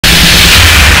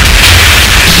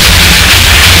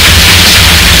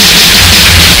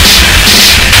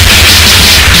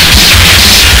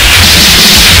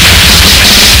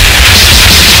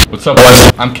What's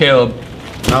up? I'm Caleb.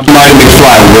 I'm Mighty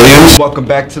McFly Williams. Welcome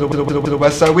back to the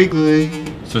Westside Weekly.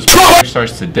 So spring break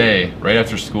starts today, right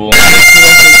after school.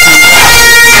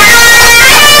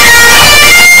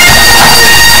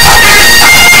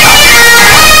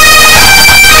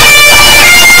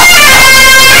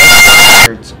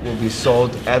 Will be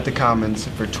sold at the Commons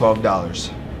for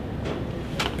 $12.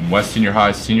 And West Senior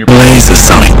High Senior Laser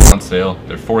sights on sale.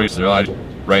 They're $40. They're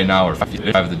live right now or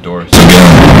 $5 at the door.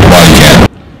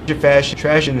 Your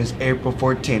fashion is April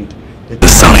 14th. the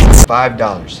sights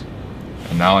 $5.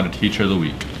 And now on to Teacher of the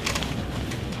Week.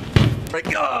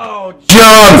 Go!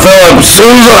 John Philip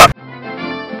Sousa.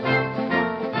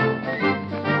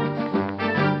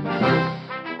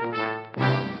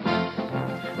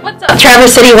 What's up,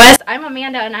 Traverse City West? I'm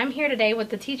Amanda, and I'm here today with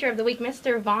the Teacher of the Week,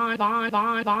 Mr. Vaughn.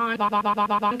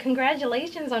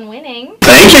 Congratulations on winning.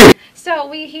 Thank you. So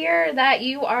we hear that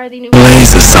you are the new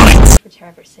Laser sights for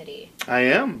Traverse City. I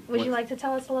am. Would you like to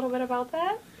tell us a little bit about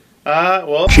that?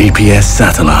 Well, GPS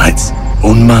satellites,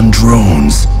 unmanned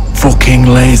drones, fucking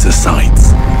laser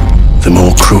sights. The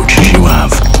more crutches you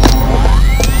have,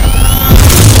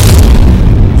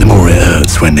 the more it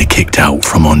hurts when they're kicked out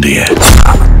from under you.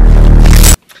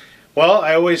 well,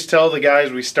 I always tell the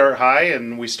guys we start high,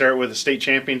 and we start with a state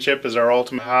championship as our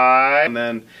ultimate high, and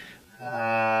then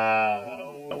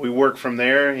we work from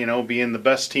there, you know, being the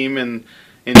best team in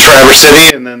Traverse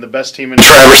City, and then the best team in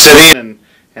Traverse City,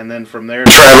 and then from there,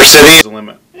 Traverse City is the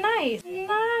limit. Nice.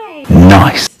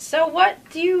 Nice. So what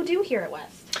do you do here at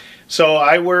West? So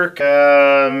I work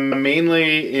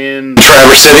mainly in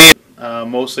Traverse City,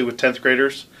 mostly with 10th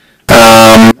graders,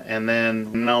 and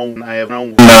then I have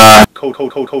no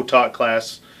co-taught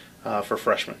class for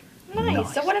freshmen.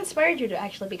 Nice. So what inspired you to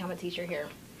actually become a teacher here?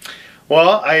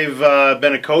 Well, I've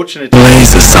been a coach and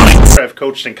Laser sights. I've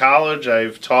coached in college.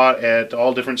 I've taught at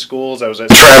all different schools. I was at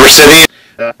Traverse City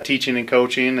teaching and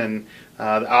coaching, and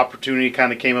the opportunity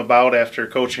kind of came about after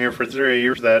coaching here for 3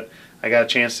 years that I got a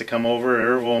chance to come over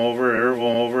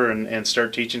and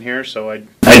start teaching here. So I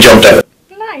jumped at it.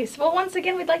 Nice. Well, once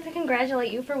again, we'd like to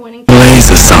congratulate you for winning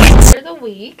Laser sights. for the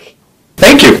week.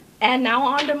 Thank you. And now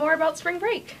on to more about spring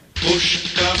break.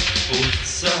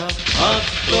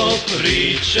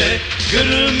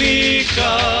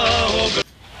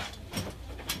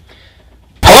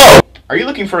 Hello! Are you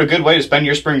looking for a good way to spend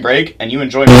your spring break and you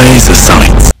enjoy Laser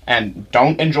sights. and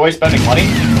don't enjoy spending money?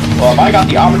 Well, have I got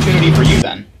the opportunity for you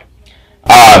then?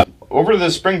 Over the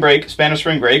span of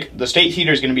spring break, the state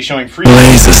theater is going to be showing free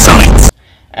Laser sights.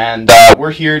 and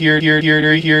we're here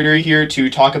to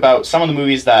talk about some of the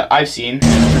movies that I've seen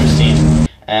and Drew's seen.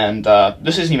 And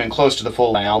this isn't even close to the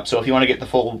full lineup, so if you want to get the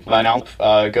full lineup,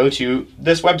 go to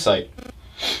this website.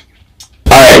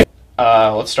 Alright,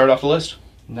 let's start off the list.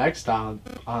 Next on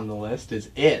the list is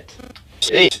It.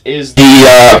 It is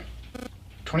the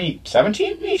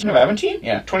 2017?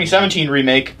 Yeah, 2017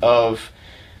 remake of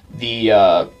the,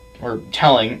 or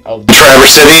telling of the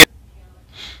Traverse City.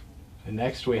 And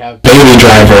next we have Baby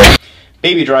Driver.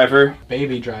 Baby Driver.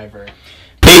 Baby Driver.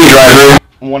 Baby Driver,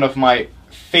 one of my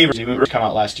favorite movies come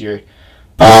out last year.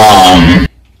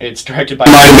 It's directed by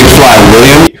Mighty McFly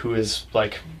Williams. who is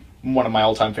like one of my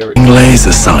all-time favorite.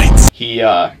 Laser sights. He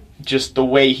just the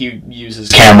way he uses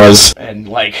cameras and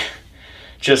like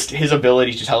just his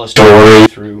ability to tell a story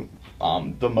through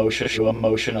the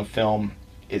emotion of film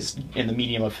is in the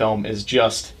medium of film is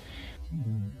just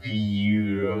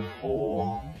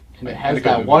beautiful. And it has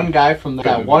that one guy from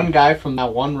that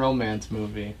one romance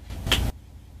movie.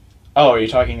 Oh, are you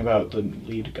talking about the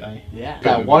lead guy? Yeah.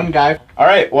 That one guy. All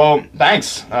right. Well,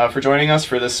 thanks for joining us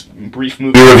for this brief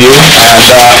movie review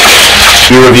and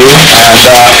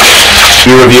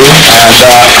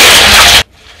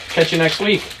Catch you next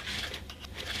week.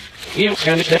 Yeah,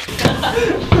 Get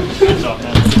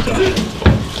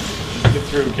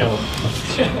through, kill him.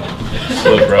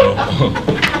 Slow, bro.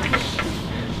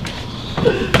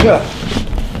 Yeah.